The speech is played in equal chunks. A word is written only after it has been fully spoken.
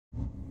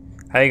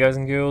Hey guys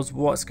and girls,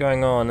 what's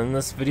going on? In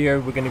this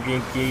video we're going to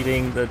be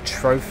getting the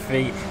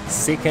trophy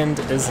Second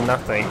is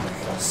Nothing.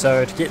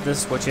 So to get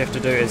this, what you have to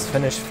do is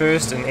finish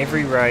first in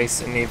every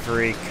race in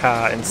every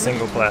car in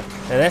single player.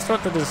 Now that's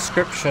what the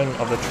description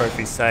of the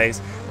trophy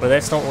says, but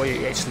that's not what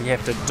you actually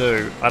have to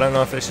do. I don't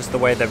know if it's just the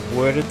way they've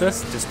worded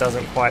this, it just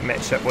doesn't quite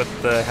match up with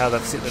how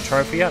they've set the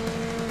trophy up,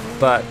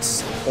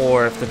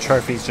 or if the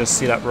trophy's just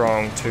set up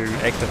wrong to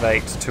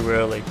activate too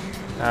early.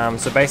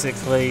 So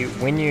basically,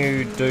 when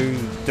you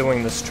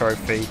doing this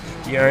trophy,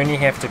 you only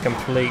have to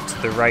complete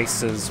the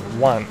races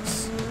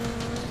once.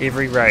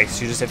 Every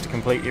race, you just have to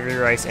complete every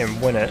race and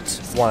win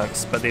it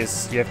once. But you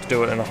have to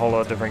do it in a whole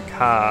lot of different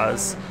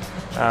cars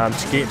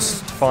to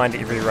find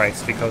every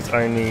race, because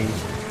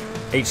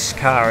each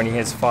car only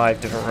has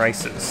 5 different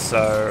races.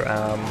 So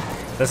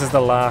this is the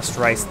last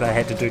race they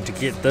had to do to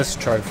get this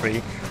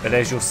trophy. But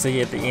as you'll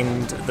see at the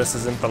end, this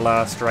isn't the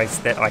last race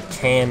that I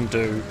can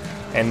do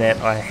and that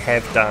I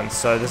have done.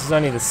 So this is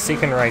only the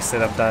second race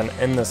that I've done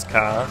in this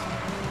car,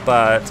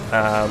 but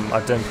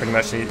I've done pretty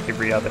much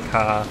every other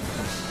car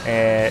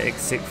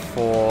except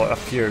for a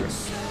few.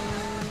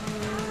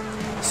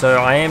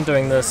 So I am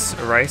doing this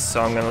race,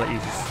 so I'm going to let you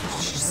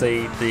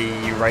see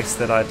the race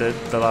that I did,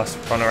 the last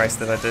final race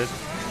that I did,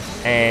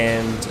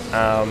 and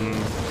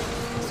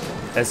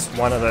it's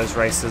one of those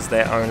races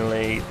that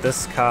only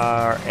this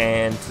car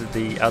and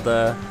the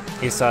other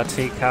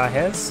SRT car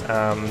has,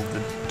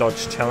 the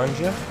Dodge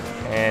Challenger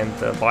and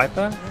the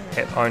Viper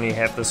only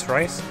have this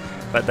race,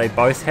 but they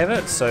both have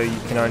it, so you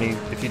can only,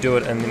 if you do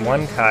it in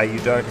one car, you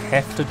don't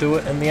have to do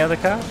it in the other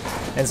car.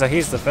 And so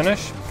here's the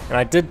finish, and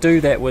I did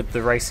do that with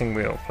the racing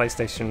wheel,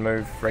 PlayStation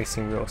Move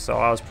racing wheel, so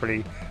I was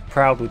pretty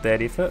proud with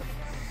that effort.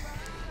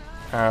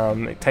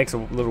 It takes a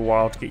little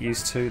while to get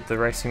used to the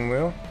racing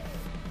wheel,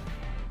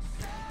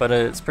 but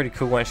it's pretty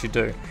cool once you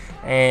do.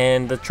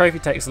 And the trophy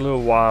takes a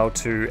little while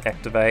to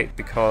activate,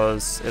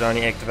 because it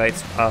only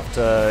activates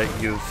after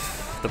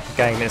the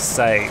game is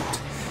saved.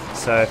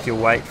 So if you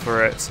wait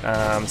for it,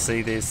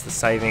 see there's the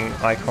saving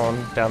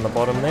icon down the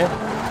bottom there,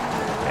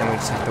 and we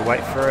just have to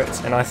wait for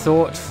it. And I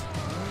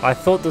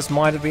thought this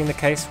might have been the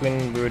case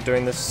when we were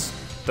doing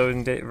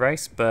that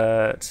race,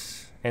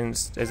 and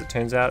as it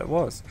turns out it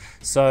was.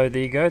 So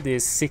there you go,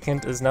 there's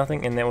Second is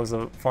Nothing, and that was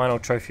the final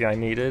trophy I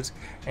needed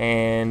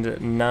and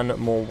none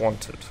more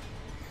wanted.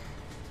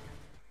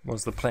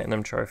 Was the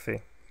Platinum Trophy.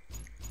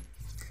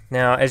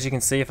 Now, as you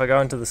can see, if I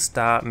go into the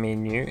start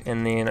menu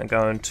and then I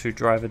go into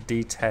driver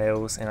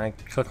details and I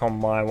click on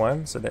my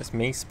one, so that's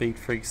me, Speed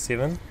Freak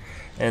 7,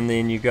 and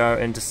then you go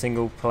into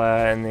single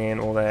player and then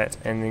all that,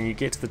 and then you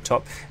get to the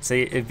top.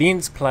 See,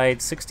 events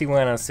played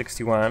 61 out of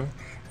 61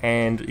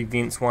 and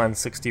events won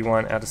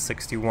 61 out of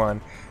 61.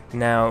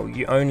 Now,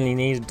 you only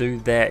need to do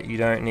that, you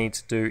don't need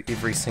to do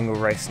every single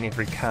race in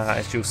every car.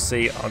 As you'll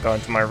see, I'll go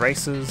into my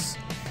races.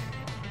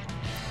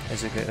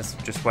 It's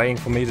just waiting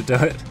for me to do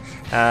it.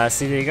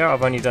 See, there you go,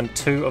 I've only done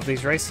 2 of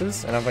these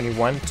races, and I've only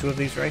won 2 of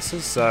these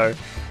races, so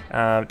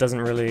it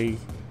doesn't really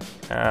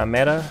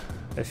matter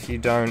if you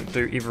don't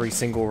do every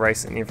single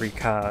race in every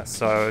car.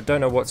 So I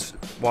don't know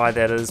why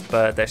that is,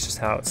 but that's just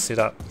how it's set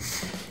up.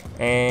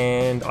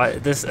 And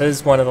this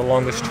is one of the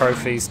longest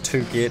trophies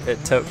to get.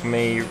 It took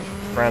me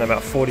around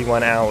about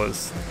 41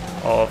 hours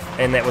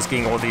and that was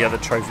getting all the other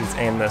trophies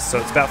and this. So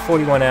it's about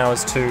 41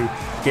 hours to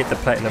get the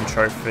Platinum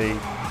Trophy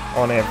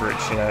on average.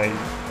 You know,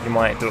 you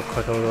might do it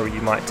quicker or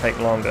you might take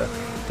longer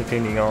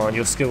depending on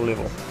your skill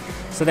level.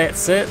 So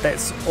that's it,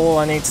 that's all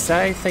I need to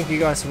say. Thank you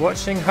guys for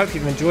watching, hope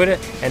you've enjoyed it,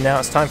 and now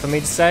it's time for me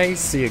to say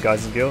see you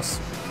guys and girls.